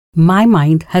My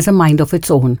mind has a mind of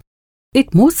its own.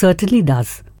 It most certainly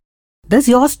does. Does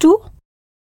yours too?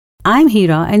 I'm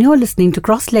Hira and you're listening to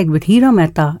Cross-Legged with Hira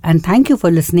Mehta, and thank you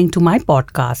for listening to my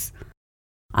podcast.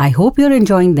 I hope you're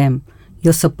enjoying them.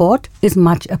 Your support is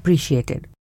much appreciated.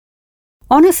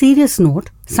 On a serious note,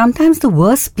 sometimes the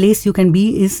worst place you can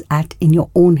be is in your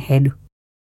own head.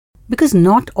 Because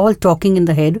not all talking in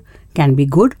the head can be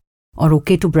good or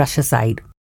okay to brush aside.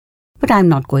 But I'm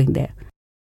not going there.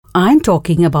 I'm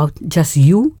talking about just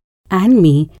you and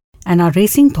me and our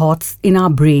racing thoughts in our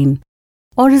brain.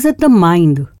 Or is it the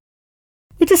mind?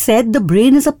 It is said the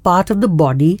brain is a part of the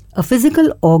body, a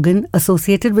physical organ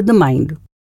associated with the mind.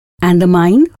 And the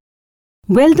mind?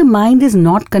 Well, the mind is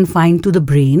not confined to the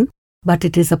brain, but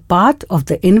it is a part of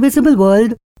the invisible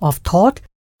world of thought,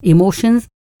 emotions,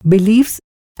 beliefs,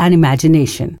 and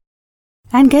imagination.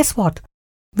 And guess what?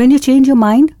 When you change your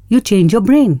mind, you change your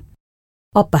brain.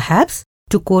 Or perhaps,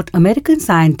 to quote American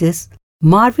scientist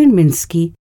Marvin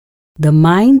Minsky, the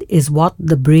mind is what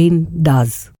the brain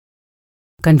does.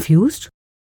 Confused?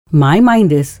 My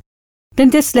mind is.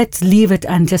 Then just let's leave it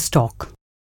and just talk.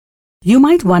 You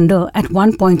might wonder at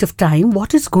one point of time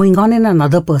what is going on in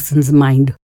another person's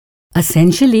mind.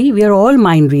 Essentially, we are all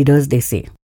mind readers, they say.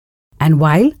 And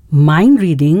while mind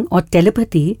reading or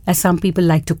telepathy, as some people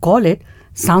like to call it,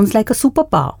 sounds like a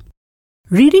superpower,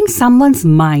 reading someone's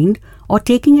mind or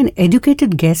taking an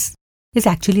educated guess is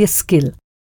actually a skill.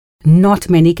 Not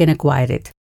many can acquire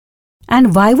it.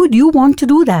 And why would you want to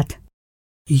do that?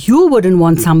 You wouldn't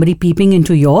want somebody peeping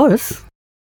into yours.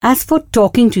 As for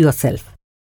talking to yourself,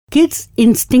 kids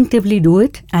instinctively do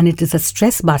it, and it is a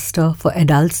stress buster for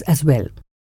adults as well.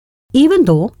 Even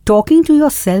though talking to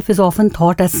yourself is often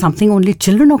thought as something only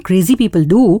children or crazy people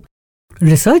do,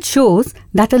 research shows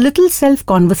that a little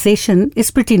self-conversation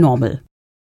is pretty normal.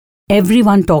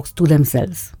 Everyone talks to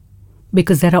themselves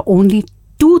because there are only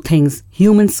two things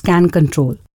humans can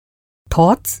control: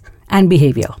 thoughts and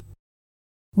behavior.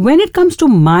 When it comes to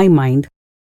my mind,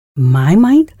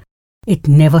 it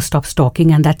never stops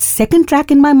talking, and that second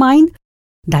track in my mind,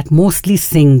 that mostly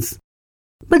sings.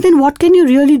 But then what can you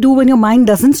really do when your mind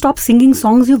doesn't stop singing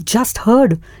songs you've just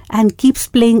heard and keeps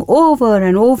playing over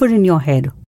and over in your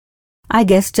head? I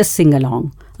guess just sing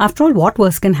along. After all, what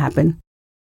worse can happen?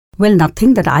 Well,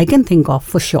 nothing that I can think of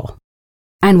for sure.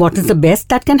 And what is the best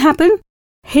that can happen?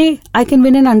 Hey, I can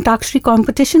win an Antakshari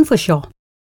competition for sure.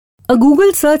 A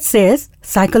Google search says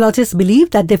psychologists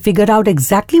believe that they figured out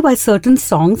exactly why certain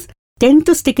songs tend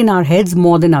to stick in our heads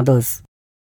more than others.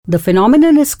 The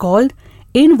phenomenon is called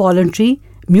involuntary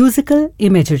musical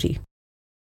imagery,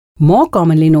 more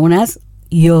commonly known as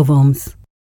earworms.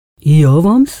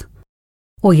 Earworms?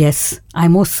 Oh yes, I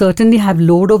most certainly have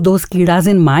load of those kidas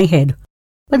in my head.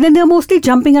 But then they're mostly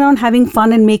jumping around having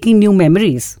fun and making new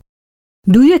memories.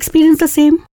 Do you experience the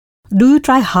same? Do you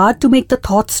try hard to make the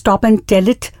thoughts stop and tell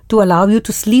it to allow you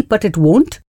to sleep, but it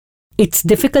won't? It's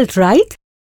difficult, right?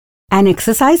 An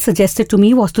exercise suggested to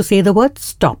me was to say the word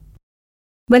stop.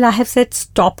 Well, I have said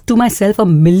stop to myself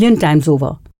 1,000,000 times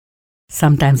over.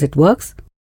 Sometimes it works,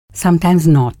 sometimes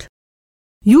not.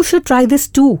 You should try this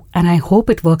too, and I hope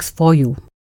it works for you.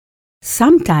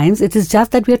 Sometimes it is just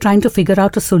that we are trying to figure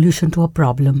out a solution to a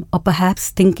problem, or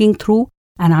perhaps thinking through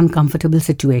an uncomfortable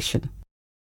situation.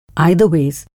 Either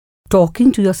ways,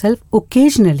 talking to yourself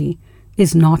occasionally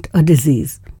is not a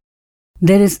disease.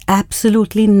 There is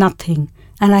absolutely nothing,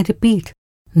 and I repeat,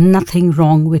 nothing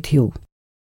wrong with you.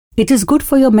 It is good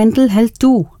for your mental health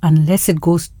too, unless it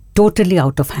goes totally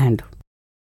out of hand.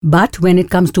 But when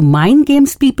it comes to mind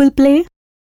games people play,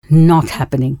 not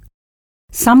happening.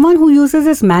 Someone who uses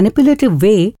this manipulative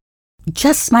way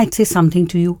just might say something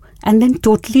to you and then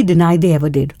totally deny they ever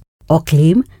did, or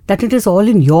claim that it is all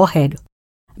in your head.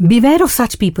 Beware of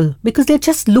such people, because they're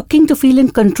just looking to feel in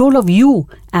control of you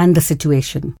and the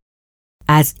situation.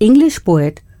 As English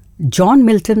poet John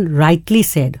Milton rightly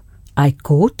said, I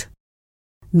quote,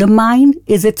 "The mind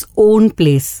is its own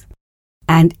place,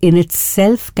 and in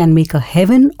itself can make a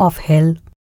heaven of hell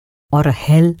or a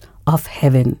hell of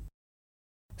heaven."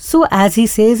 So as he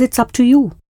says, it's up to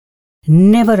you.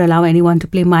 Never allow anyone to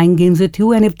play mind games with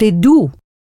you, and if they do,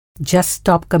 just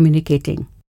stop communicating.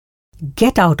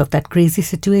 Get out of that crazy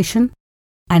situation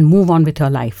and move on with your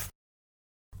life.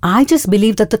 I just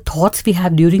believe that the thoughts we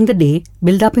have during the day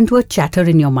build up into a chatter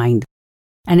in your mind,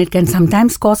 and it can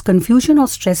sometimes cause confusion or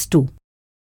stress too.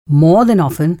 More than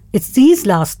often, it's these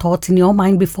last thoughts in your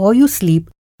mind before you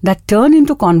sleep that turn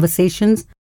into conversations,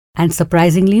 and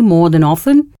surprisingly more than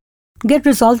often, get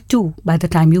resolved too by the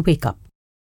time you wake up.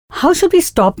 How should we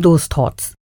stop those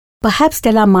thoughts? Perhaps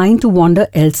tell our mind to wander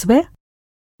elsewhere?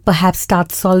 Perhaps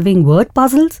start solving word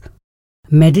puzzles?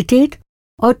 Meditate?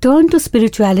 or turn to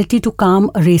spirituality to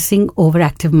calm a racing,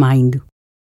 overactive mind.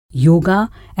 Yoga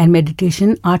and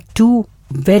meditation are two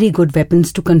very good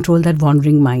weapons to control that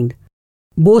wandering mind.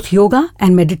 Both yoga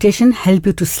and meditation help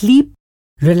you to sleep,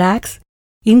 relax,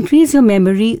 increase your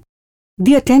memory,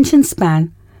 the attention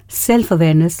span,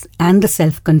 self-awareness, and the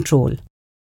self-control.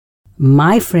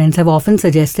 My friends have often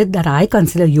suggested that I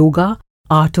consider yoga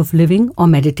art of living or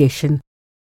meditation.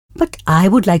 But I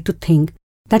would like to think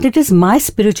that it is my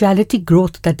spirituality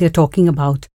growth that they're talking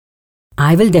about.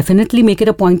 I will definitely make it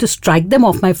a point to strike them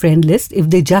off my friend list if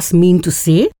they just mean to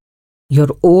say,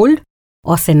 you're old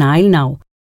or senile now,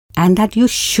 and that you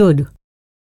should.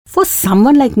 For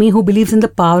someone like me who believes in the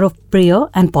power of prayer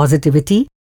and positivity,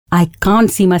 I can't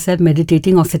see myself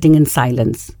meditating or sitting in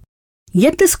silence.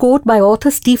 Yet this quote by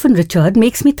author Stephen Richard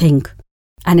makes me think,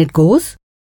 and it goes,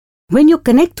 when you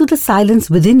connect to the silence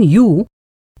within you,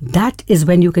 that is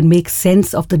when you can make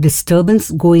sense of the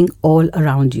disturbance going all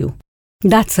around you.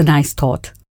 That's a nice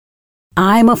thought.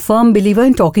 I'm a firm believer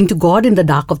in talking to God in the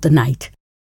dark of the night.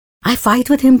 I fight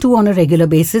with Him too on a regular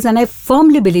basis, and I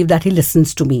firmly believe that He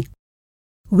listens to me.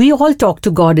 We all talk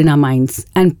to God in our minds,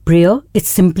 and prayer is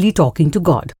simply talking to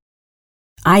God.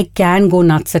 I can go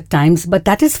nuts at times, but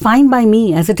that is fine by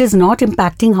me as it is not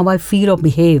impacting how I feel or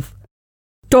behave.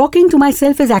 Talking to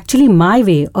myself is actually my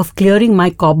way of clearing my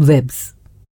cobwebs.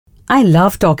 I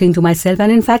love talking to myself,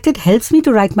 and in fact it helps me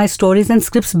to write my stories and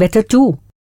scripts better too.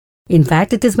 In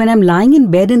fact, it is when I'm lying in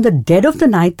bed in the dead of the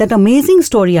night that amazing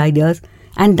story ideas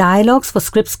and dialogues for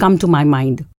scripts come to my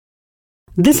mind.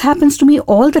 This happens to me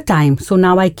all the time, so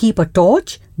now I keep a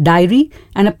torch, diary,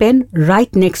 and a pen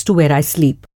right next to where I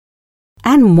sleep.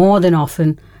 And more than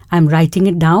often, I'm writing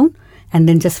it down and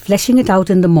then just fleshing it out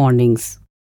in the mornings.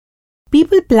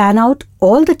 People plan out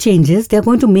all the changes they're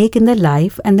going to make in their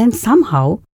life, and then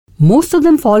somehow, most of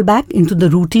them fall back into the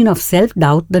routine of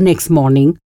self-doubt the next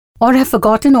morning or have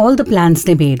forgotten all the plans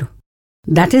they made.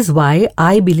 That is why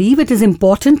I believe it is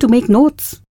important to make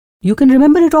notes. You can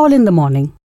remember it all in the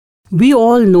morning. We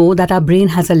all know that our brain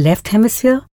has a left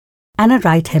hemisphere and a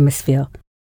right hemisphere.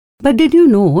 But did you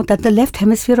know that the left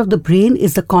hemisphere of the brain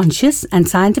is the conscious and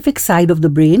scientific side of the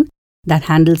brain that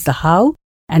handles the how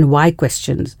and why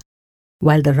questions,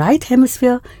 while the right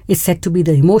hemisphere is said to be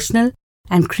the emotional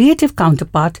and creative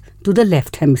counterpart to the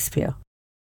left hemisphere.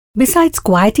 Besides,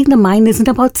 quieting the mind isn't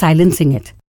about silencing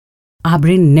it. Our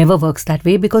brain never works that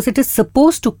way because it is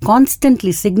supposed to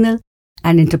constantly signal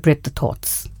and interpret the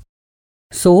thoughts.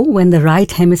 So, when the right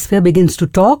hemisphere begins to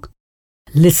talk,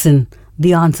 listen.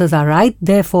 The answers are right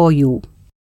there for you.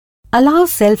 Allow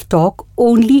self-talk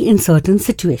only in certain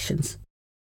situations.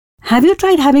 Have you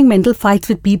tried having mental fights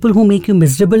with people who make you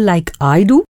miserable like I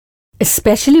do?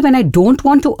 Especially when I don't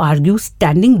want to argue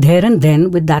standing there and then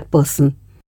with that person.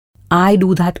 I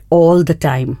do that all the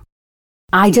time.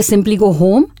 I just simply go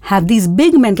home, have these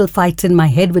big mental fights in my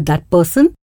head with that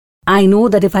person. I know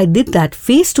that if I did that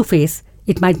face to face,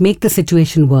 it might make the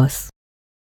situation worse.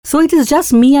 So it is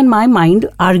just me and my mind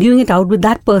arguing it out with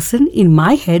that person in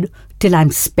my head till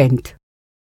I'm spent.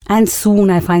 And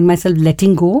soon I find myself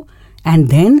letting go, and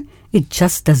then it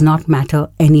just does not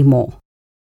matter anymore.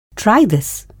 Try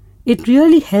this. It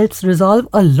really helps resolve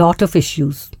a lot of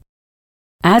issues.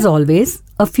 As always,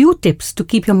 a few tips to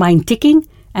keep your mind ticking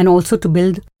and also to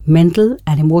build mental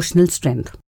and emotional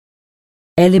strength.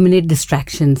 Eliminate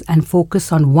distractions and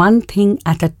focus on one thing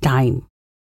at a time.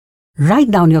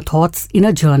 Write down your thoughts in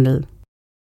a journal.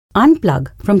 Unplug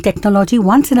from technology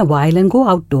once in a while and go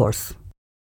outdoors.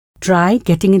 Try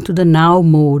getting into the now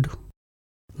mode.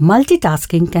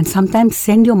 Multitasking can sometimes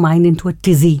send your mind into a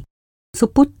tizzy, so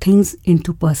put things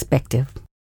into perspective.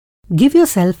 Give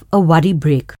yourself a worry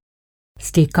break.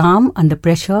 Stay calm under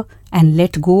pressure and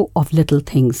let go of little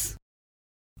things.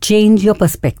 Change your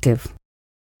perspective.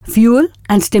 Fuel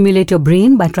and stimulate your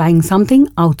brain by trying something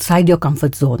outside your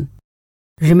comfort zone.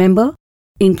 Remember,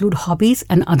 include hobbies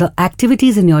and other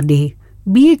activities in your day,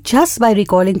 be it just by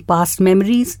recalling past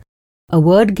memories, a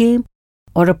word game,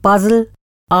 or a puzzle,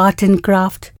 art and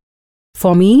craft.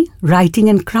 For me, writing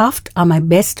and craft are my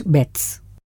best bets.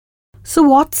 So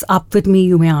what's up with me,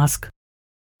 you may ask?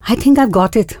 I think I've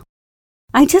got it.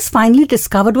 I just finally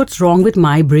discovered what's wrong with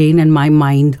my brain and my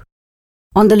mind.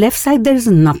 On the left side, there is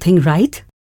nothing right,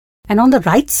 and on the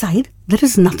right side, there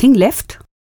is nothing left.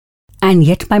 And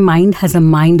yet my mind has a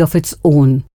mind of its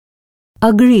own.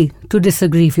 Agree to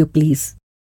disagree if you please.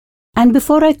 And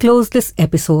before I close this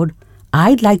episode,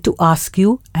 I'd like to ask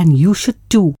you, and you should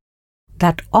too,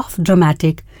 that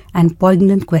oft-dramatic and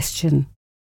poignant question.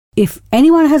 If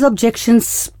anyone has objections,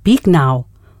 speak now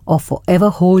or forever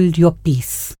hold your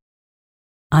peace.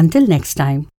 Until next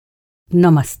time,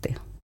 Namaste.